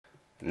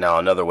Now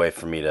another way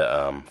for me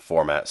to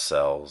format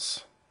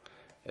cells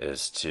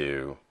is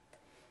to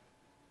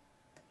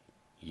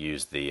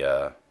use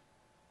the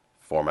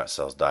format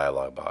cells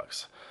dialog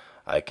box.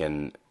 I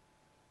can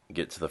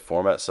get to the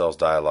format cells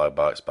dialog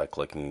box by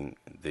clicking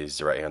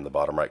these right here in the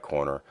bottom right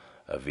corner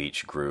of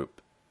each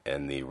group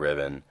in the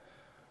ribbon.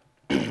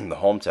 The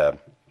home tab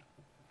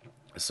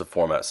is the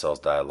format cells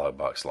dialog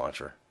box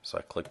launcher. So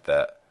I click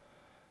that,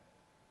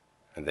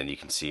 and then you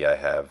can see I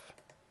have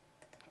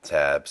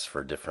tabs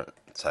for different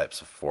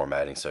types of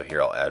formatting. So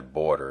here I'll add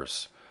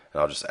borders,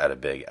 and I'll just add a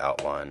big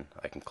outline.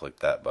 I can click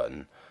that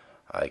button.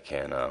 I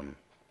can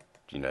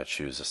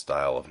choose a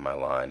style of my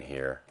line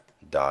here: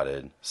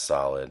 dotted,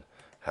 solid,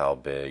 how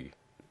big,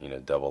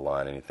 double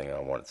line, anything I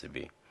want it to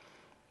be.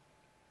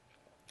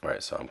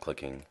 Alright, so I'm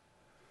clicking.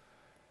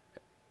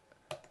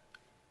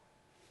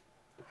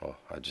 Oh,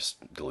 I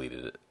just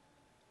deleted it.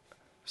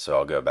 So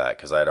I'll go back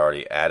because I had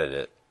already added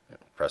it.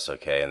 Press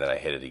OK, and then I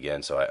hit it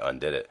again, so I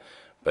undid it.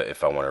 But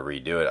if I want to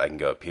redo it, I can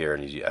go up here,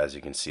 and as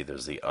you can see,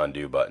 there's the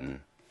undo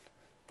button,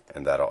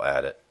 and that'll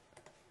add it.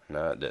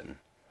 No, it didn't.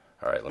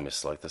 Alright, let me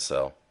select the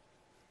cell.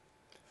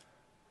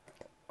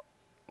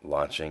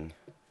 Launching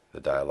the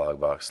dialog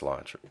box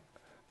launcher.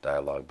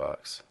 Dialog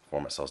box.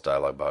 Format cells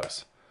dialog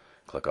box.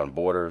 Click on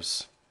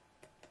borders.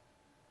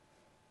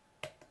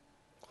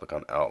 Click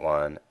on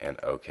outline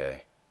and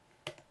OK.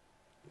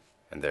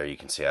 And there you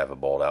can see I have a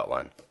bold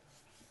outline.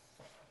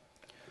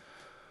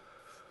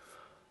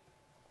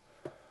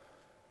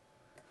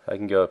 I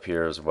can go up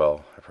here as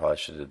well. I probably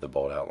should have did the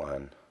bold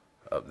outline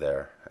up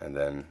there, and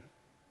then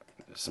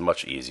it's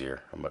much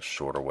easier, a much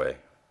shorter way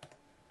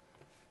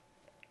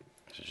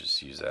to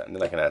just use that. And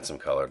then I can add some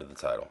color to the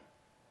title.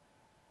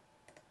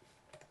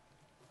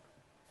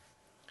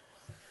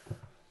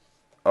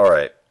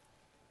 Alright,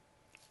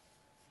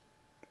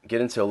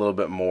 get into a little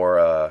bit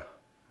more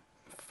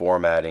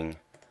formatting.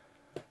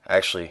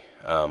 Actually,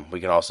 we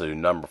can also do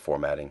number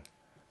formatting.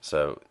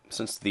 So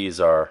since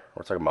we're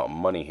talking about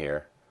money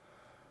here,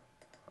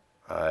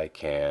 I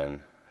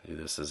can do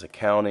this as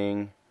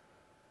accounting.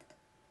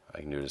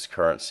 I can do it as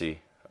currency,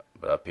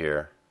 but up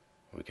here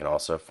we can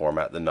also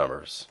format the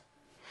numbers.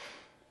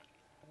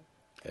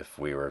 If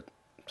we were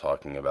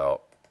talking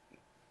about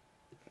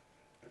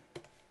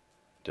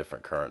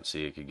different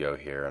currency, it could go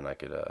here, and I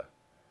could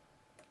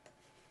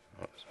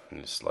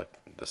just select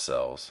the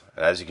cells.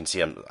 And as you can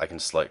see, I can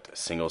select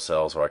single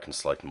cells, or I can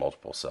select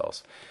multiple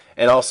cells.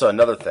 And also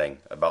another thing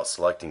about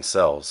selecting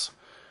cells,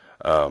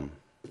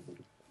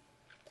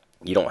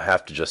 you don't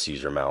have to just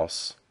use your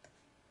mouse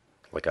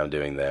like I'm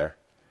doing there.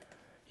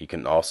 You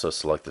can also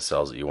select the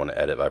cells that you want to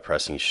edit by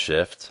pressing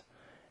Shift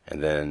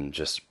and then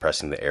just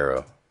pressing the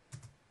arrow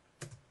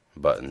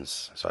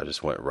buttons. So I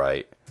just went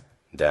right,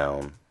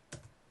 down,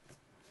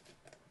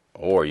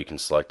 or you can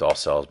select all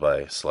cells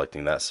by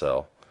selecting that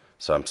cell.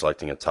 So I'm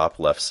selecting a top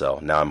left cell.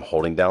 Now I'm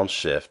holding down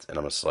Shift, and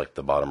I'm going to select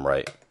the bottom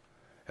right.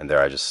 And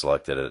there I just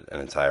selected an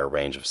entire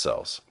range of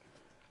cells.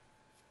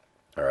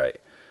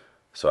 Alright,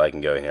 so I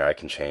can go in here, I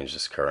can change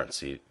this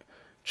currency,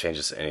 change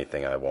this to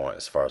anything I want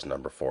as far as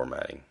number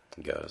formatting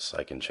goes.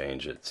 I can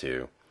change it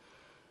to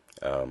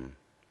the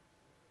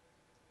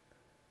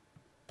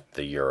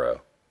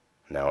euro.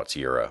 Now it's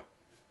euro.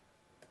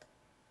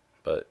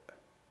 But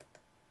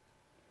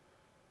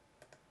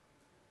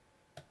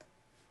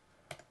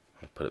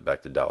I'll put it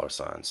back to dollar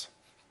signs.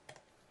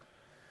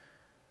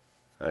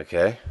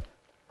 Okay.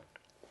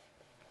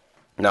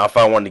 Now if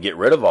I wanted to get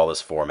rid of all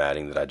this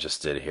formatting that I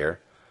just did here,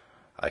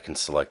 I can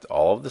select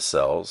all of the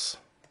cells,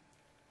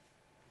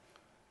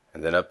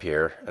 and then up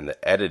here in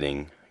the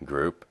editing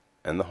group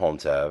in the home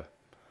tab,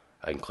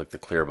 I can click the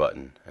clear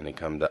button, and it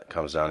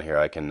comes down here.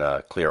 I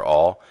can clear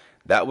all.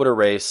 That would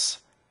erase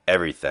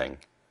everything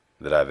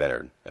that I've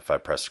entered if I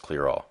press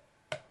clear all.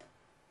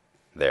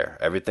 There,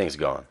 everything's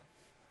gone.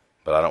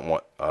 But I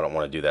don't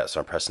want to do that, so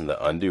I'm pressing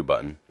the undo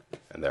button,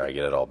 and there I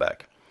get it all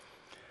back.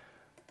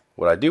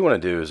 What I do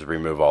want to do is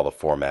remove all the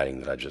formatting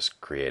that I just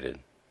created.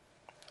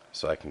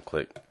 So I can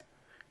click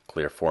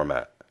clear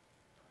format,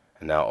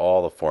 and now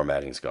all the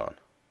formatting's gone.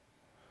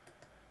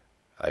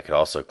 I could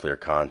also clear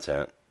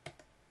content.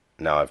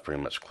 Now I've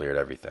pretty much cleared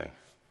everything,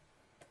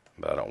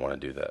 but I don't want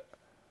to do that.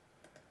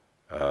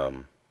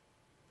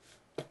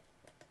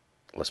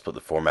 Let's put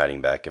the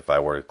formatting back. If I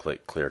were to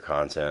click clear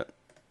content,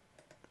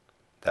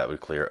 that would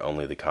clear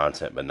only the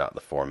content but not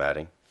the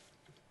formatting.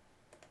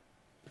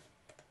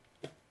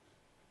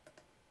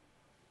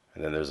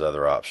 And then there's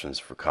other options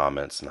for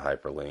comments and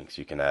hyperlinks.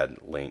 You can add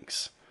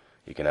links.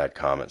 You can add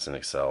comments in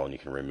Excel, and you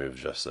can remove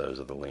just those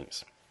of the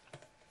links.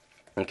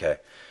 Okay,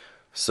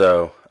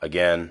 so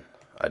again,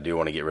 I do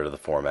want to get rid of the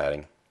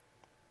formatting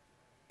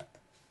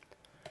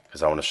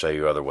because I want to show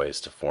you other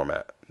ways to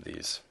format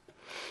these.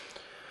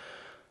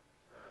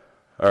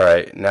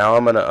 Alright, now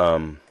I'm going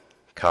to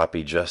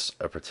copy just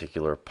a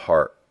particular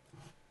part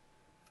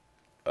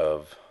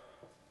of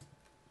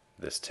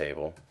this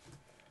table,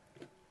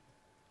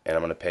 and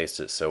I'm going to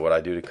paste it. So what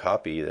I do to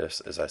copy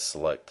this is I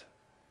select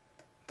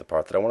the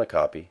part that I want to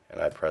copy,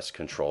 and I press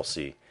Control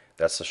C.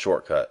 That's the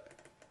shortcut.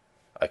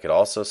 I could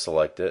also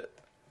select it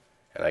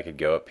and I could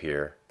go up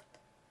here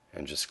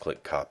and just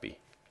click copy,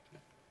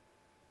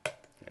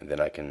 and then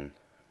I can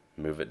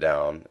move it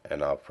down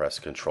and I'll press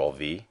Control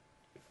V.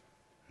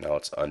 Now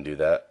let's undo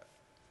that,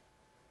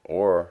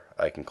 or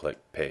I can click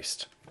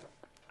paste.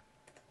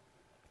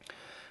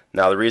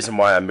 Now the reason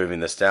why I'm moving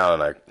this down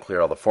and I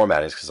clear all the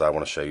formatting is because I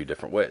want to show you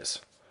different ways.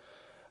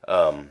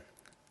 What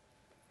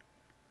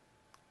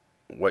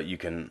you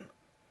can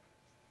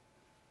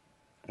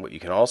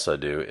also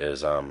do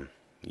is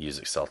use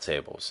Excel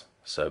tables.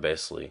 So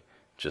basically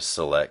just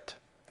select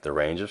the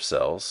range of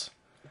cells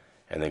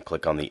and then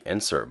click on the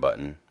insert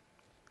button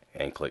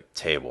and click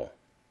table.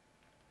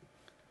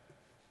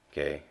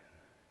 Okay,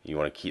 you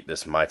want to keep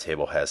this my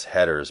table has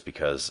headers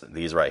because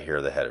these right here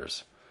are the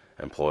headers.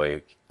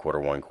 Employee, quarter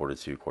 1, quarter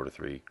 2, quarter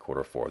 3,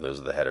 quarter 4. Those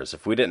are the headers.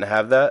 If we didn't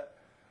have that,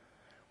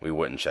 we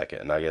wouldn't check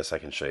it. And I guess I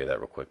can show you that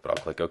real quick, but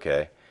I'll click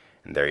OK,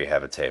 and there you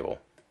have a table.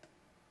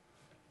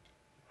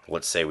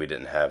 Let's say we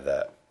didn't have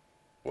that.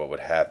 What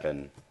would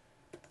happen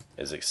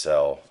is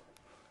Excel,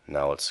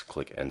 now let's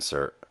click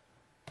Insert,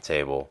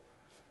 Table,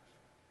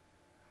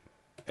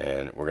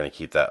 and we're going to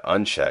keep that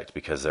unchecked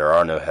because there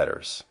are no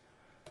headers.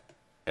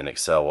 And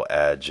Excel will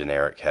add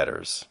generic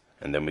headers,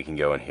 and then we can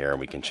go in here and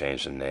we can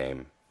change the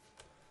name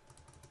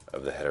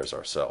of the headers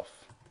ourselves.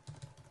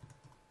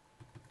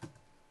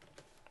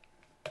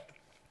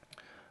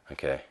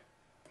 Okay,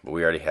 but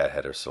we already had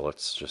headers, so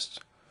let's just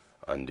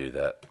undo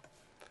that.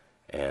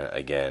 And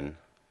again,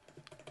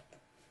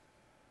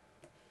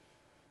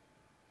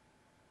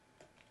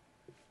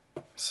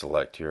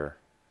 select your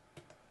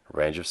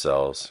range of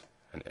cells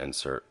and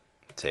insert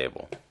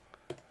table.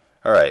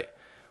 Alright,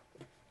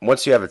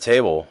 once you have a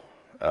table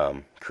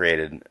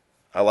created,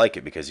 I like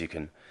it because you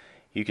can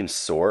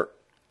sort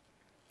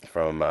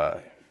from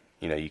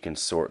you can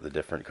sort the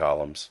different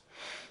columns,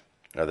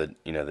 or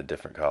the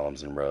different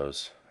columns and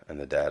rows and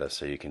the data,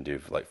 so you can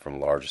do like from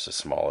largest to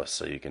smallest,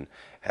 so you can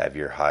have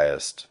your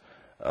highest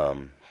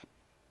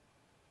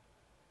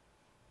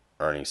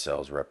earning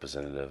cells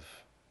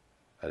representative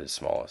at its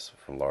smallest,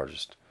 from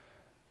largest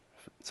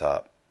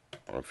top.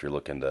 Or if you're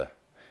looking to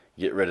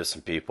get rid of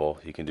some people,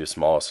 you can do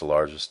smallest to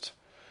largest,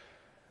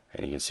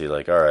 and you can see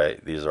like,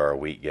 alright, these are our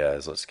weak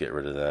guys, let's get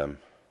rid of them.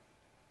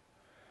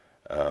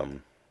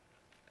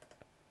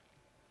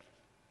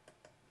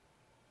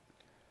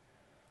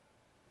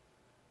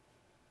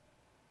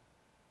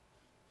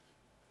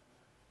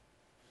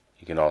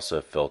 You can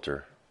also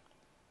filter,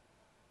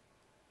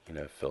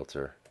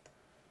 filter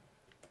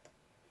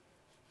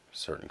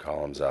certain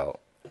columns out.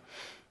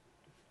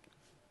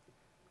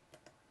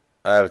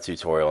 I have a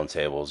tutorial on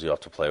tables. You'll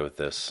have to play with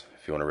this.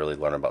 If you want to really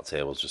learn about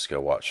tables, just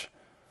go watch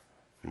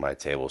my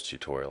tables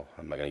tutorial.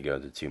 I'm not going to go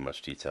into too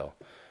much detail,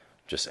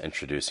 just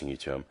introducing you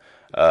to them.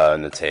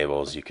 In the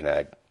tables, you can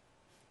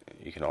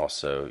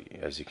also,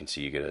 as you can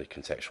see, you get a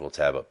contextual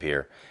tab up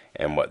here,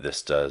 and what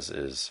this does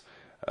is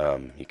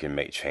you can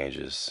make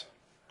changes.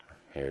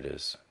 Here it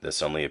is.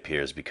 This only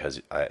appears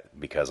because I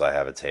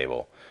have a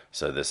table.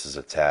 So this is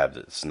a tab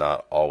that's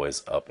not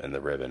always up in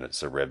the ribbon.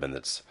 It's a ribbon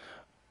that's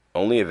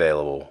only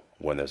available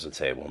when there's a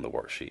table in the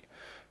worksheet.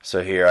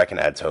 So here I can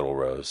add total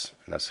rows,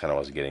 and that's kind of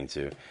what I was getting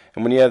to.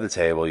 And when you have the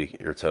table,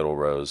 your total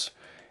rows,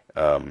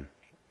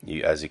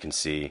 as you can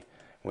see,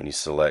 when you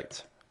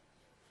select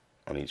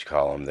on each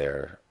column,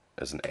 there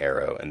is an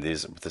arrow, and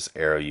with this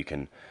arrow you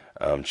can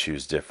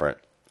choose different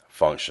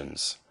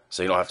functions.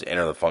 So you don't have to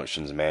enter the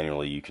functions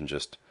manually. You can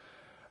just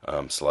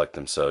select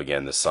them. So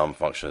again, the sum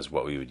function is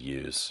what we would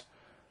use.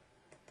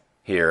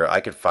 Here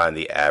I could find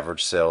the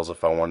average sales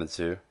if I wanted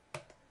to.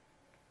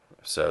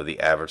 So the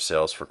average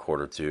sales for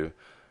quarter 2,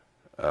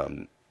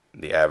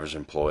 the average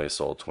employee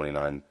sold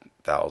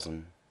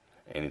 $29,000.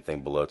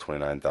 Anything below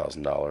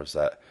 $29,000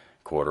 that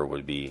quarter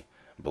would be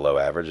below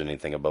average.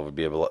 Anything above would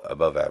be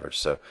above average.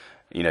 So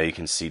you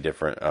can see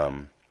different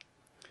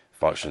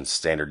functions.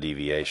 Standard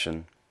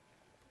deviation.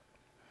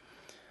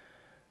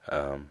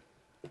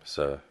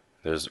 So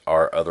there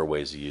are other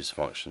ways to use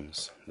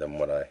functions than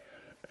what I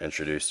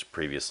introduced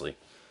previously,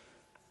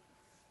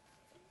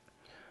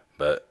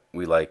 but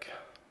we like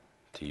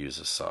to use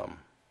a sum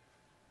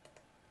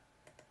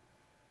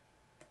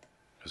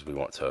because we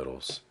want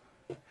totals.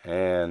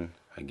 And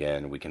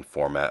again, we can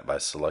format by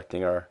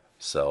selecting our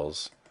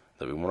cells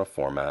that we want to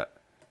format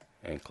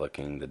and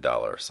clicking the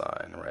dollar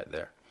sign right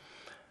there,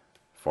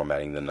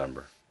 formatting the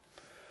number.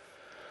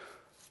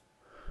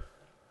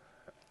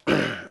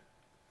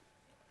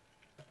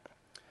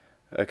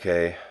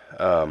 Okay,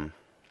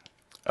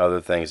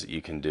 other things that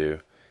you can do,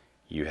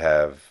 you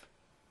have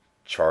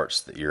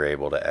charts that you're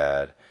able to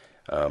add.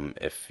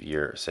 If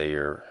say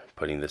you're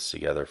putting this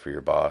together for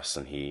your boss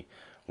and he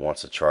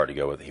wants a chart to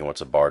go with it, he wants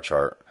a bar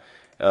chart.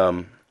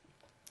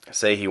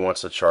 Say he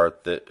wants a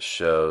chart that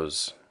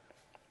shows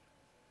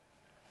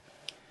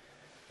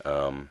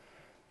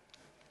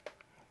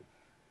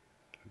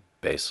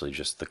basically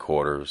just the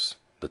quarters,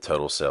 the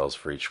total sales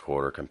for each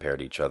quarter compared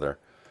to each other.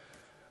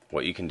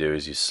 What you can do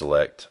is you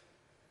select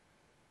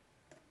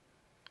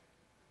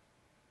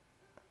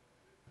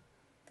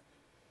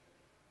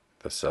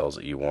the cells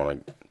that you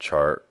want to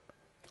chart,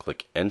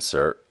 click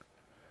Insert,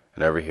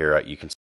 And over here you can